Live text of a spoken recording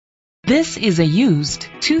This is a used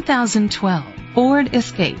 2012 Ford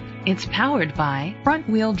Escape. It's powered by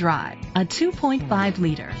front-wheel drive, a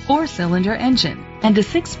 2.5-liter four-cylinder engine, and a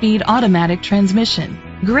 6-speed automatic transmission.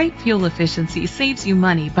 Great fuel efficiency saves you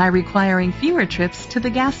money by requiring fewer trips to the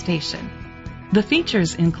gas station. The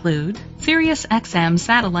features include Sirius XM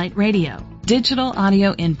satellite radio, digital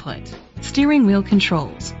audio input, steering wheel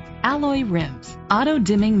controls, alloy rims,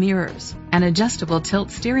 auto-dimming mirrors, an adjustable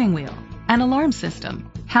tilt steering wheel, an alarm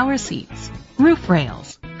system, power seats, roof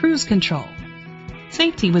rails, cruise control.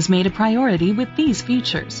 Safety was made a priority with these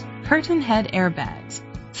features: curtain head airbags,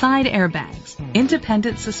 side airbags,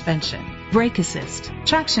 independent suspension, brake assist,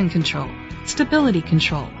 traction control, stability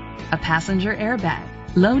control, a passenger airbag,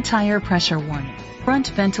 low tire pressure warning, front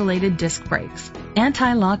ventilated disc brakes,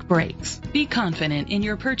 anti-lock brakes. Be confident in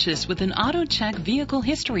your purchase with an AutoCheck Vehicle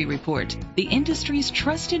History Report, the industry's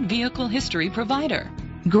trusted vehicle history provider.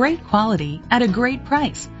 Great quality at a great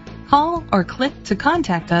price. Call or click to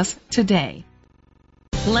contact us today.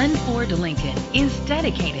 Glenn Ford Lincoln is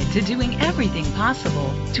dedicated to doing everything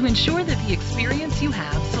possible to ensure that the experience you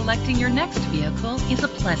have selecting your next vehicle is a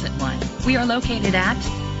pleasant one. We are located at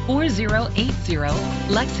 4080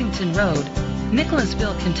 Lexington Road,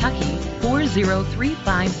 Nicholasville, Kentucky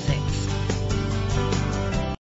 40356.